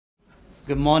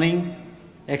Good morning,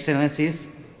 Excellencies,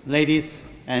 ladies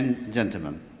and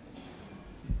gentlemen.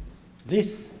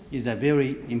 This is a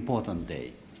very important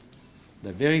day.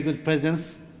 The very good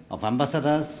presence of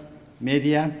ambassadors,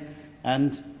 media,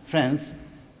 and friends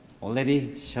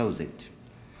already shows it.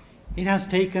 It has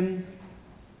taken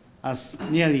us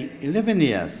nearly 11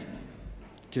 years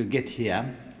to get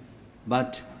here,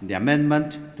 but the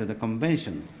amendment to the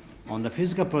Convention on the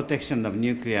Physical Protection of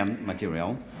Nuclear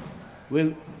Material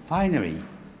will finally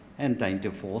enter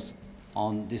into force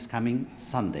on this coming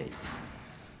Sunday.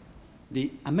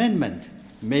 The amendment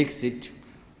makes it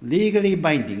legally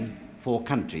binding for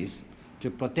countries to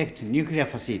protect nuclear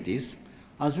facilities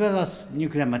as well as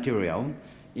nuclear material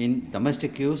in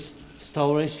domestic use,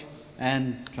 storage,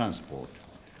 and transport.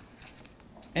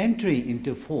 Entry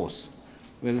into force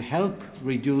will help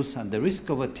reduce the risk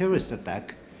of a terrorist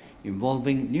attack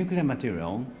involving nuclear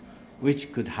material,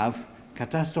 which could have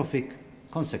catastrophic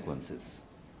consequences.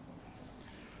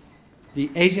 The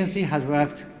agency has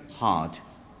worked hard,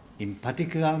 in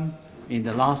particular in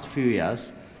the last few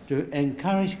years, to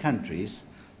encourage countries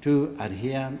to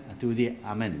adhere to the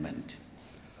amendment.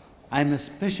 I am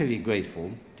especially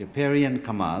grateful to Perry and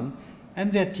Kamal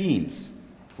and their teams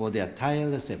for their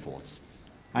tireless efforts.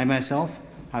 I myself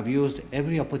have used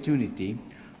every opportunity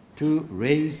to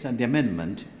raise the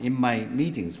amendment in my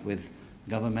meetings with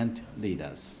government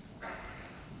leaders.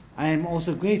 I am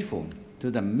also grateful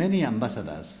to the many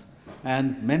ambassadors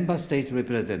and member state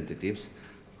representatives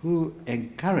who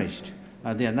encouraged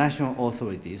their national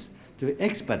authorities to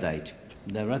expedite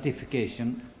the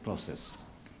ratification process.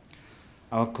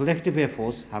 Our collective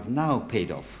efforts have now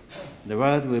paid off. The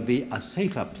world will be a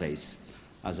safer place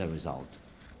as a result.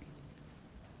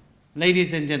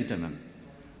 Ladies and gentlemen,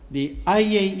 the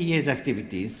IAEA's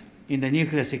activities in the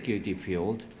nuclear security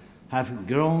field have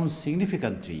grown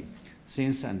significantly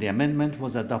since the amendment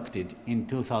was adopted in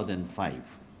 2005.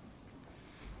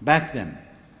 Back then,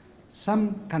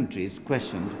 some countries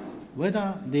questioned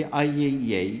whether the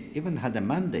IAEA even had a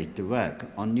mandate to work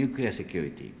on nuclear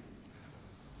security.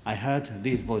 I heard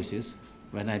these voices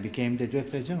when I became the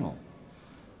Director General.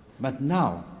 But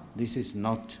now, this is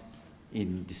not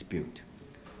in dispute.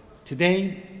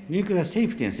 Today, nuclear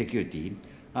safety and security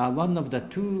are one of the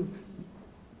two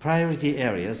priority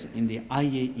areas in the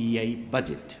IAEA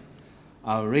budget.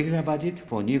 Our regular budget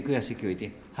for nuclear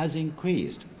security has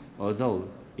increased, although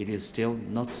it is still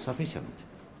not sufficient.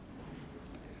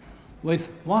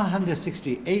 With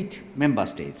 168 member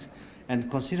states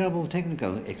and considerable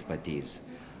technical expertise,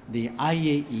 the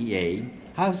IAEA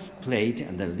has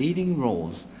played the leading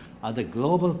roles as the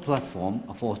global platform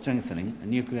for strengthening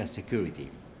nuclear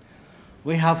security.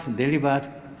 We have delivered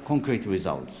concrete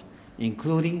results,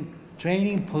 including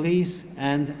training police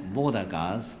and border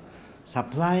guards,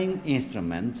 supplying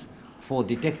instruments for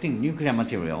detecting nuclear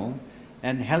material,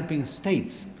 and helping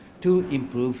states to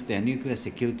improve their nuclear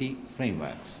security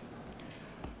frameworks.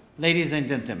 Ladies and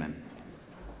gentlemen,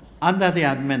 under the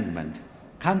amendment,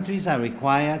 countries are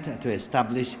required to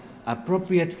establish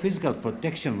appropriate physical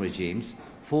protection regimes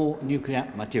for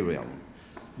nuclear material.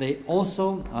 They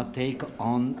also take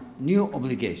on new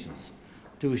obligations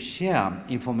to share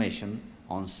information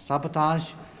on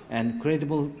sabotage and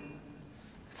credible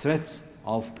threats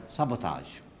of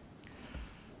sabotage.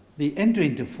 The entry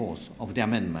into force of the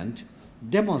amendment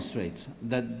demonstrates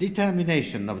the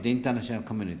determination of the international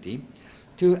community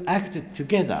to act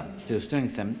together to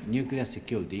strengthen nuclear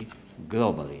security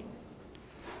globally.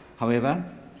 However,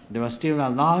 there are still a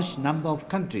large number of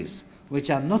countries which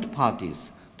are not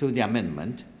parties to the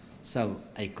amendment, so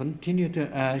I continue to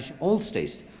urge all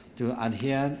states to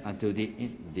adhere to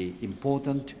the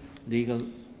important legal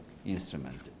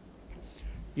instrument.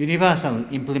 Universal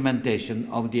implementation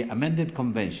of the amended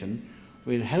convention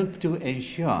will help to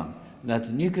ensure that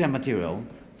nuclear material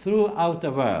throughout the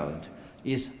world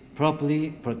is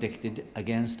properly protected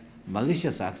against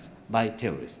malicious acts by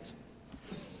terrorists.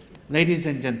 Ladies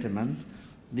and gentlemen,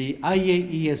 the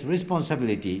IAEA's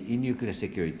responsibility in nuclear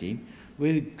security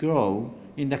will grow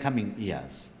in the coming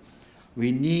years.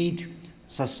 We need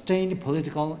sustained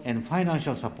political and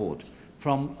financial support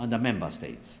from the member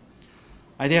states.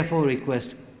 I therefore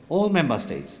request all member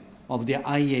states of the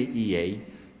IAEA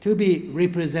to be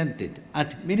represented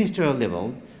at ministerial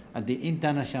level at the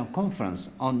International Conference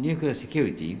on Nuclear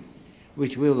Security,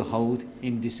 which we will hold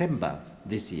in December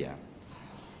this year.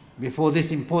 Before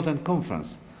this important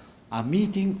conference, a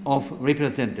meeting of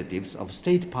representatives of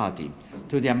state party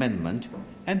to the amendment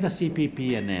and the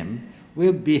CPPNM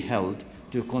will be held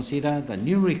to consider the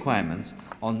new requirements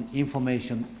on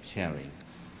information sharing.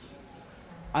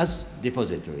 As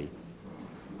depository,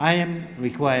 I am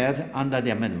required under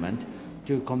the amendment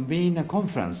to convene a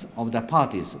conference of the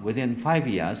parties within 5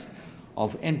 years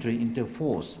of entry into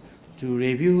force to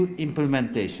review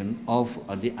implementation of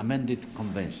the amended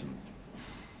convention.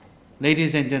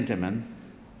 Ladies and gentlemen,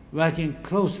 working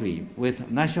closely with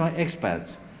national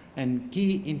experts and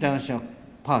key international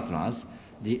partners,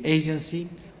 the agency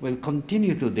will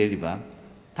continue to deliver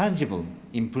tangible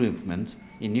improvements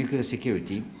in nuclear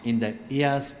security in the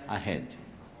years ahead.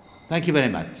 Thank you very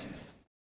much.